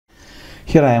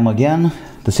Here I am again,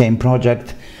 the same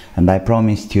project, and I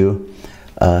promised you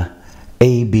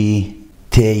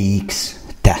AB-TX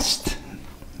test.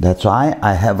 That's why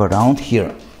I have around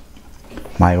here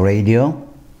my radio.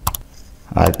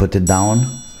 I put it down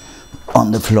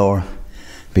on the floor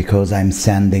because I'm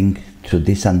sending to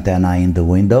this antenna in the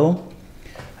window,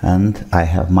 and I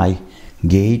have my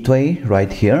gateway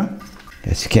right here,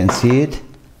 as you can see it,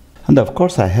 and of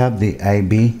course I have the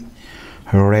AB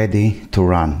ready to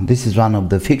run. This is one of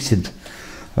the fixed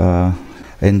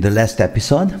in the last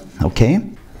episode. Okay,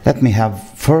 let me have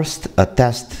first a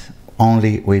test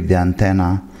only with the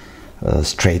antenna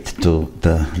straight to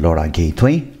the LoRa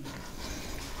gateway.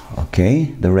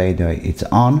 Okay, the radio is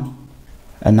on,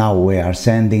 and now we are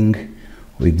sending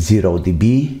with 0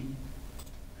 dB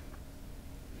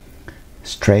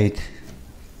straight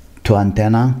to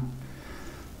antenna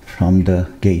from the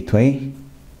gateway.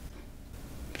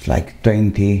 It's like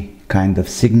 20 kind of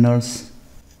signals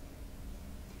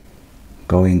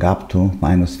going up to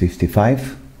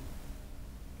 -55.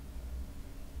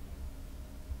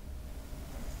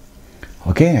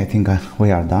 Okay, I think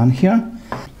we are done here.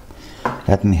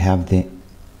 Let me have the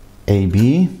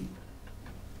AB.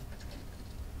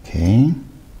 Okay,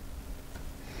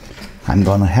 I'm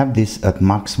gonna have this at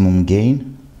maximum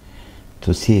gain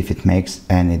to see if it makes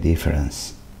any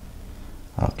difference.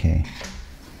 Okay,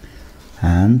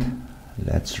 and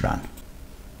let's run.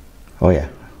 Oh yeah,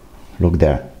 look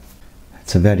there,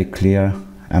 it's a very clear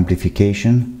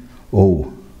amplification.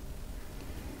 Oh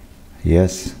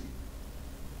yes,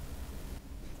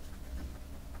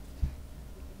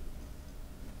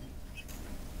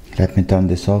 let me turn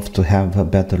this off to have a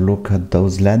better look at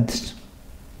those LEDs.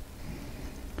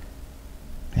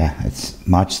 Yeah, it's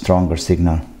much stronger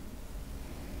signal,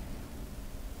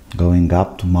 going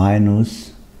up to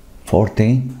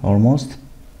 -40 almost.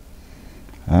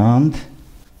 And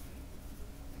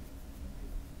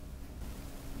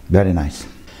very nice.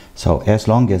 So as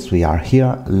long as we are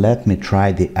here, let me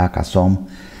try the Acasom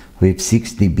with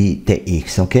 6 dB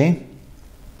TX. Okay,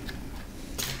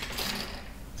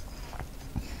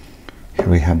 here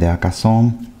we have the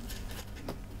Acasom,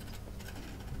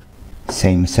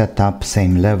 same setup,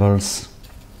 same levels.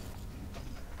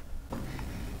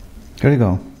 Here we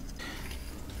go.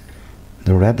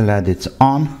 The red LED is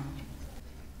on.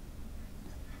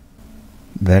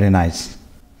 Very nice.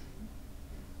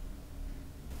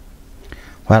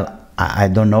 Well, I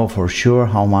don't know for sure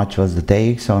how much was the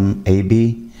TX on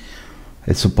AB.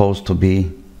 It's supposed to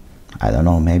be, I don't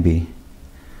know, maybe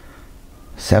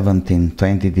 17,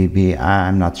 20 dB.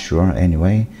 I'm not sure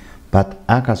anyway. But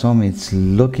Acasom is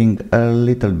looking a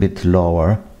little bit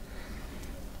lower.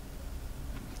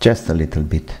 Just a little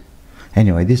bit.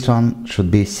 Anyway, this one should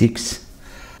be 6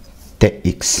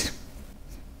 TX.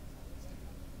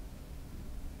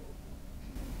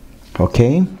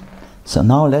 Okay, so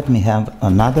now let me have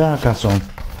another Acasom,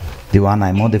 the one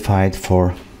I modified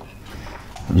for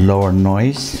lower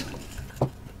noise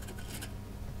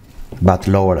but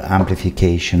lower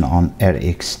amplification on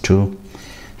RX2.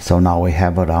 So now we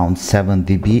have around 7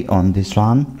 dB on this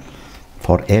one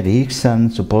for RX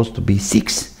and supposed to be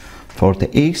 6 for the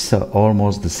X, so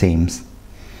almost the same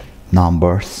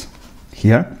numbers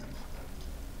here.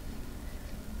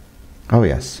 Oh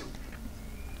yes,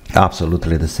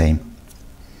 absolutely the same.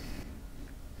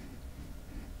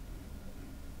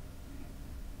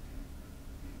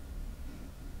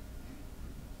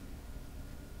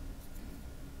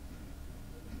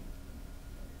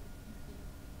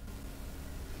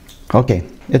 Okay,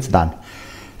 it's done.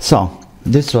 So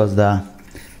this was the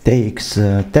TX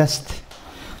test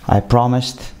I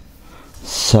promised.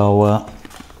 So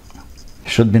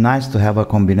should be nice to have a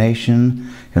combination,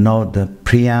 you know, the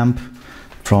preamp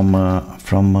from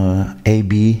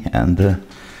AB and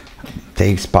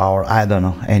TX power. I don't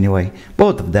know. Anyway,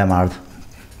 both of them are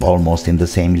almost in the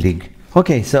same league.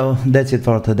 Okay, so that's it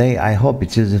for today. I hope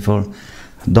it's useful.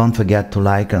 Don't forget to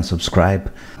like and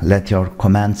subscribe. Let your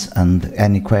comments and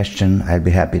any question, I'll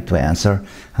be happy to answer.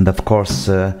 And of course,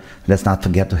 let's not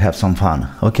forget to have some fun.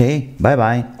 Okay, bye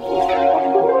bye.